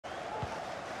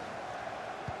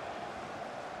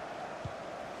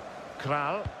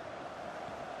Kral.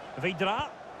 Vidra.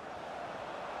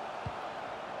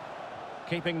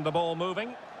 Keeping the ball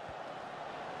moving.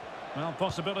 Well,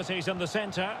 possibilities in the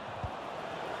centre.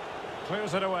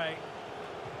 Clears it away.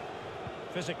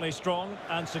 Physically strong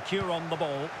and secure on the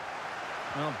ball.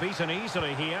 Well, beaten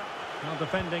easily here. Well,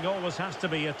 defending always has to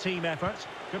be a team effort.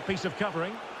 Good piece of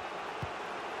covering.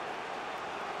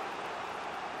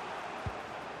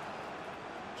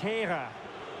 Kehrer.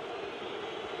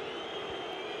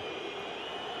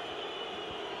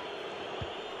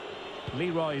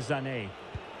 Leroy Sané.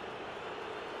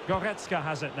 Goretzka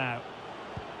has it now.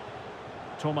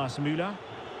 Thomas Müller.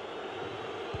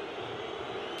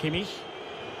 Kimmich.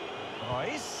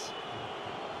 Reus.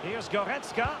 Here's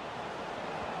Goretzka.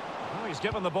 Oh, he's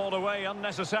given the ball away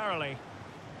unnecessarily.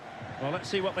 Well, let's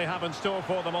see what they have in store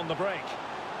for them on the break.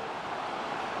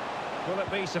 Will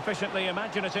it be sufficiently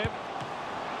imaginative?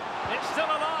 It's still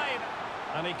alive.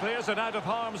 And he clears it out of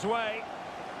harm's way.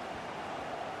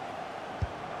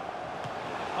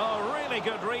 Oh, really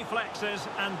good reflexes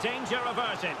and danger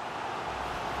averted.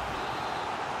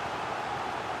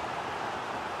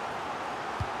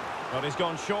 But he's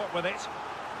gone short with it.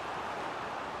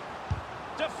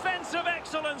 Defensive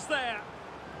excellence there.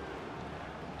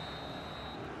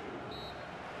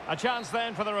 A chance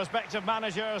then for the respective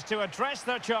managers to address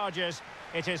their charges.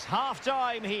 It is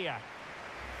half-time here.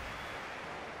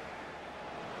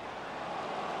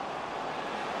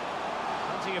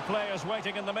 Plenty of players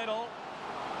waiting in the middle.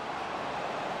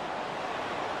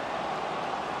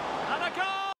 And a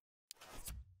goal!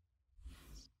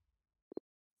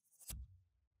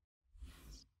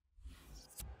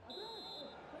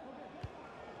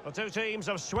 The two teams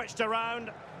have switched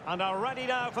around and are ready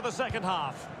now for the second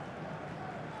half.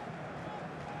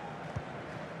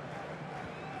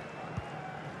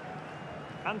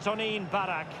 Antonin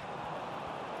Barak.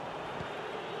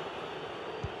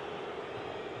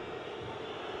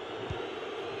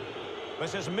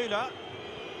 This is Müller.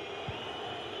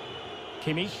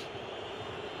 Kimmich.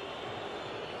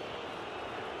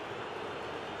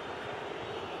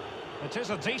 It is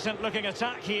a decent-looking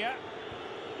attack here.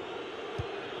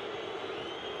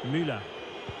 Müller.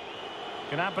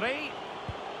 Gnabry.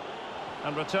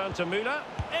 And return to Müller.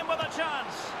 In with a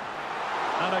chance.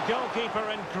 And a goalkeeper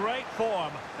in great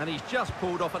form. And he's just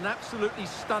pulled off an absolutely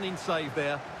stunning save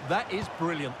there. That is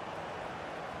brilliant.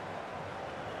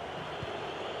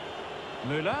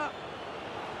 Müller.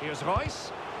 Here's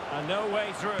Reus. And no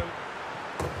way through.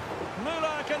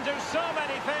 Müller can do so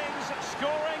many things,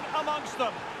 scoring amongst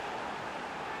them.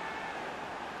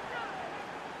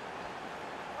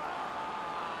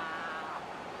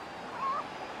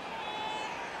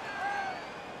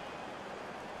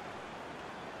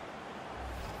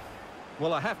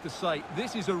 Well, I have to say,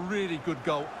 this is a really good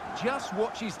goal. Just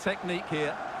watch his technique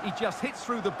here. He just hits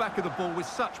through the back of the ball with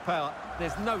such power.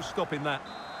 There's no stopping that.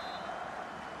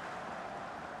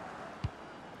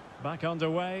 Back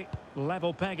underway,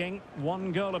 level pegging,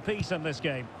 1 goal apiece in this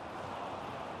game.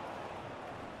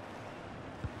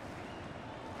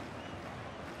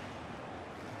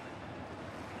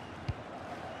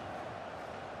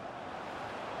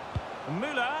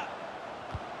 Müller.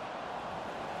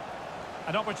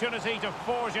 An opportunity to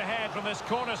forge ahead from this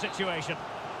corner situation.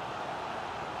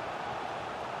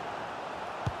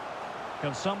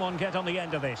 Can someone get on the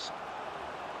end of this?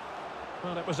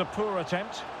 Well, it was a poor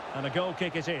attempt, and a goal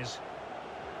kick it is.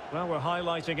 Well, we're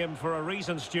highlighting him for a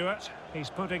reason, Stuart. He's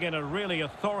putting in a really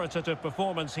authoritative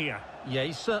performance here. Yeah,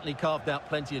 he's certainly carved out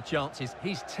plenty of chances.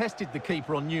 He's tested the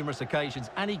keeper on numerous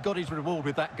occasions, and he got his reward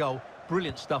with that goal.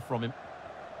 Brilliant stuff from him.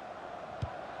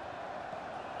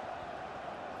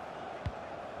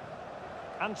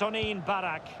 Antonin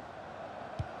Barak.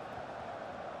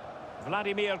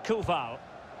 Vladimir Koval.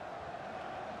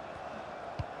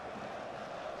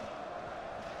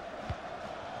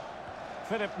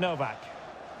 Filip Novak.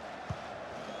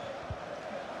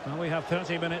 Well, we have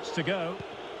 30 minutes to go.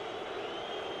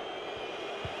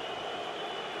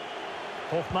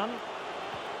 Hoffmann.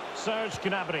 Serge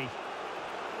Gnabry.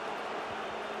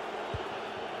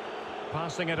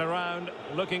 Passing it around,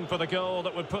 looking for the goal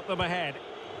that would put them ahead.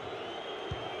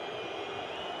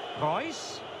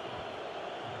 Reus.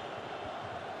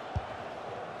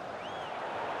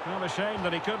 Well, a shame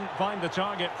that he couldn't find the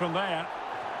target from there.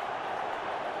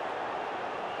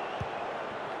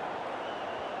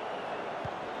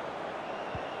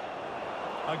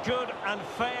 A good and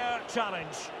fair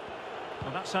challenge.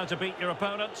 Well, that's how to beat your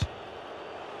opponent.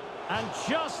 And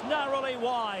just narrowly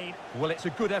wide. Well, it's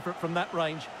a good effort from that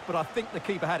range, but I think the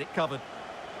keeper had it covered.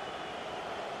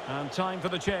 And time for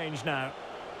the change now.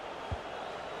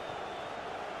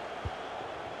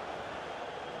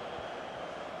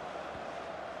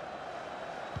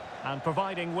 And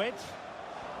providing width,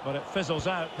 but it fizzles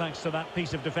out thanks to that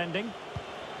piece of defending.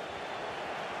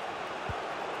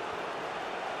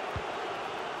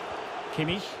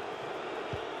 Kimmich.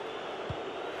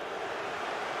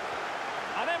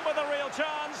 And in with a real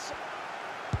chance.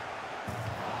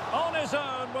 On his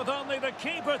own with only the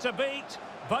keeper to beat,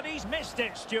 but he's missed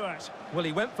it, Stuart. Well,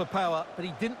 he went for power, but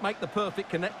he didn't make the perfect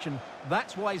connection.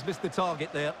 That's why he's missed the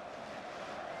target there.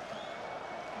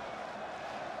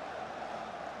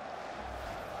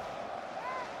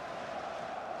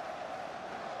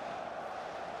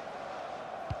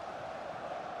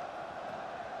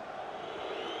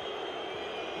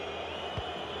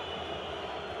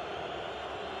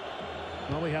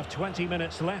 Well, we have 20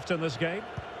 minutes left in this game.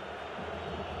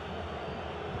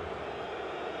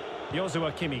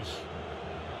 Joshua Kimmich.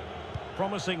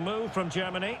 Promising move from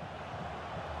Germany.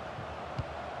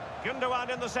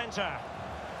 Gundogan in the centre.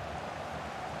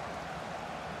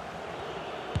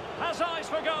 Has eyes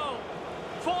for goal.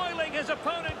 Foiling his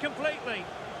opponent completely.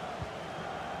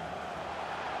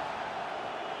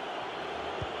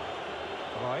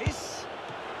 Royce.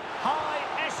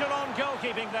 High echelon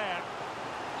goalkeeping there.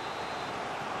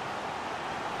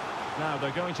 Now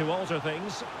they're going to alter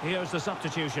things. Here's the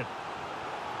substitution.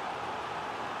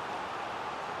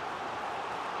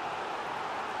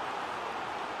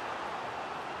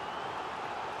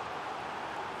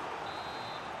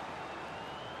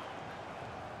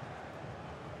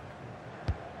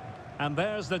 And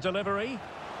there's the delivery.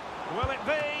 Will it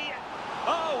be?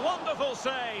 Oh, wonderful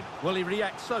save. Well, he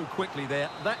reacts so quickly there.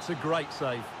 That's a great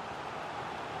save.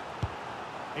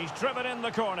 He's driven in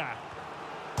the corner.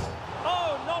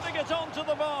 Oh, nodding it onto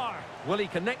the bar. Well, he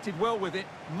connected well with it.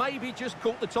 Maybe just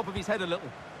caught the top of his head a little.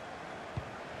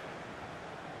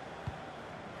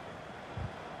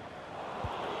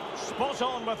 Spot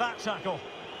on with that tackle.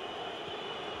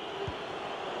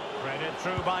 Threaded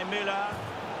through by Müller.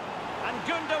 And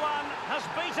Gundogan has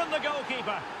beaten the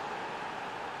goalkeeper.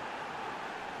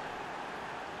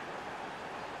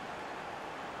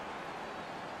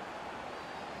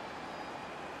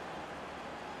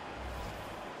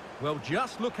 Well,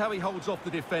 just look how he holds off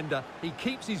the defender. He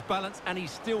keeps his balance and he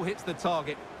still hits the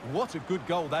target. What a good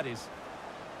goal that is.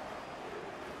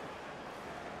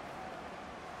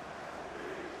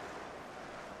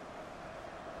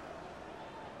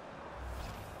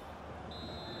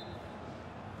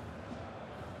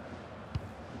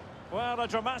 Well, a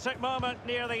dramatic moment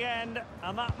near the end,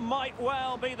 and that might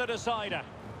well be the decider.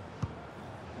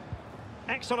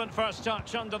 Excellent first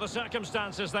touch under the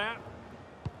circumstances there.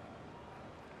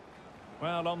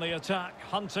 Well, on the attack,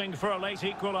 hunting for a late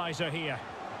equaliser here.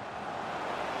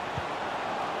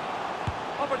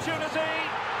 Opportunity!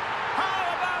 How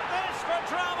about this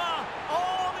for drama?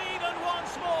 All even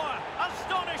once more.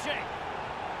 Astonishing!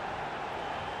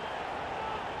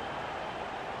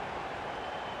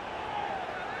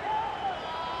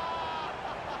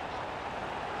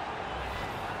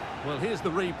 Well, here's the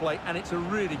replay, and it's a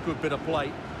really good bit of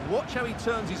play. Watch how he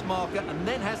turns his marker and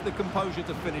then has the composure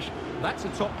to finish. That's a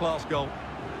top-class goal.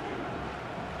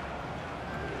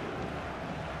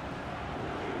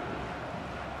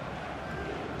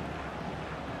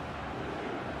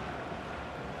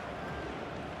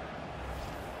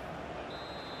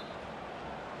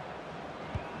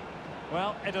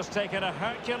 Well, it has taken a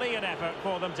Herculean effort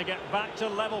for them to get back to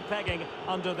level pegging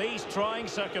under these trying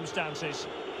circumstances.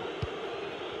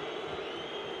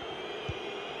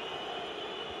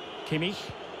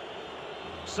 Kimmich.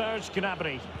 Serge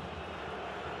Gnabry.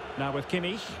 Now with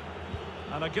Kimmich.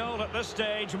 And a goal at this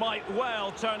stage might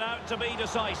well turn out to be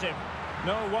decisive.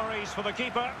 No worries for the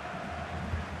keeper.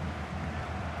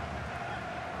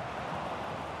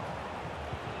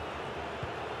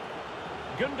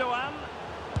 Gundogan.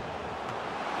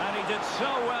 And he did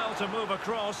so well to move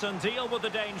across and deal with the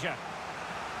danger.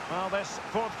 Well, this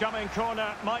forthcoming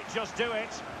corner might just do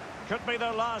it. Could be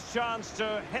their last chance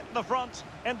to hit the front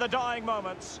in the dying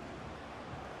moments.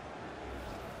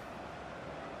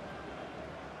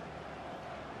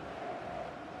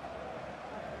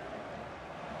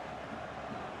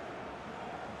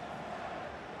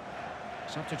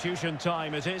 Substitution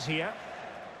time it is here.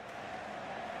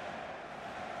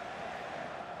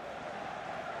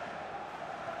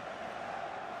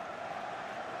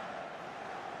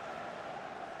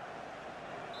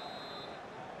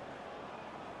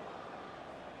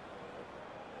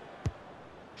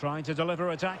 Trying to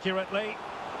deliver it accurately.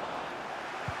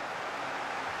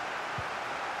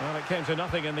 Well, it came to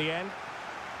nothing in the end.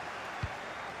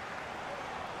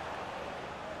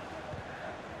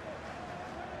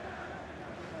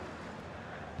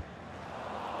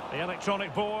 The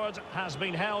electronic board has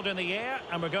been held in the air,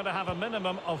 and we're going to have a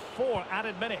minimum of 4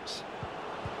 added minutes.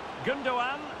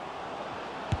 Gundogan.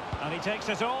 And he takes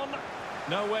it on.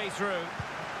 No way through.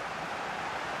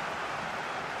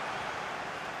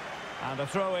 And a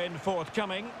throw-in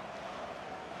forthcoming.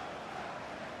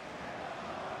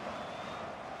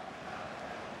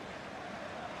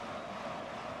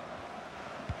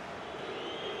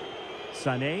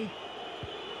 Sané.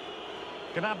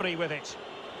 Gnabry with it.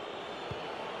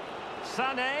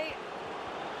 Sané.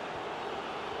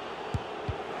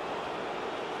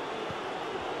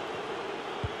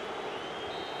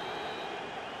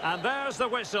 And there's the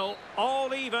whistle,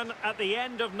 all even at the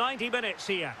end of 90 minutes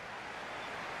here.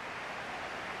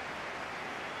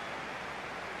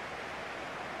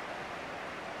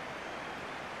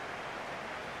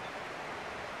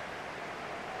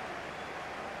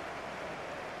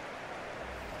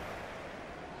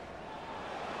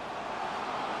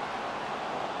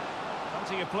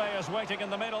 Plenty of players waiting in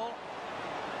the middle.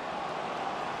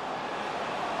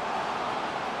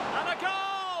 And a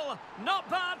goal! Not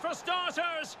bad for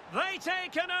starters. They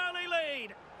take an early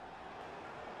lead.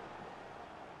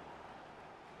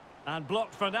 And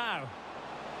blocked for now.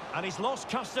 And he's lost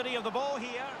custody of the ball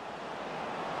here.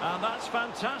 And that's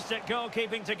fantastic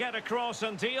goalkeeping to get across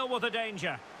and deal with the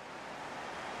danger.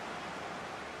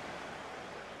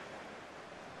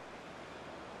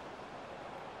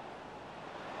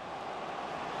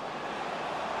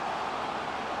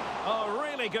 Oh,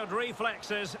 really good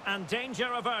reflexes and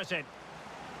danger averted.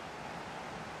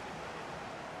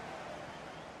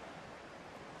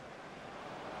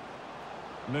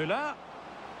 Müller.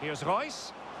 Here's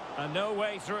Reus. And no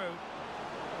way through.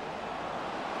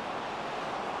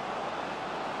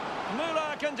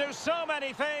 Müller can do so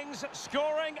many things,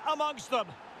 scoring amongst them.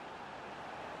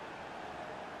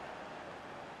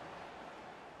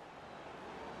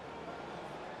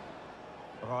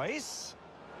 Reus.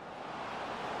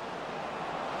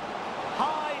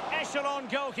 High echelon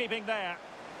goalkeeping there.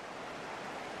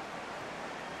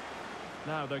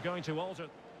 Now they're going to alter.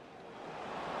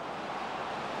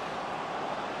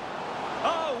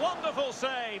 Oh, wonderful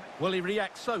save. Well, he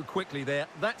reacts so quickly there.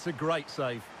 That's a great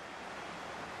save.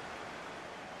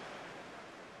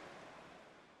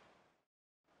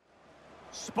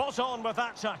 Spot on with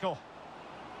that tackle.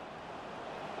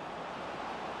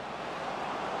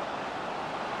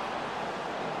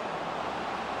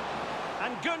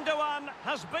 And Gundogan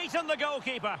has beaten the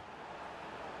goalkeeper.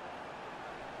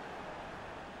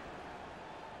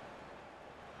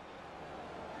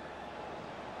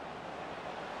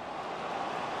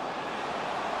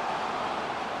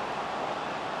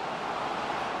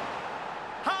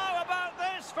 How about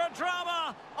this for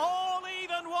drama? All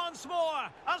even once more.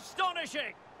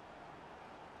 Astonishing.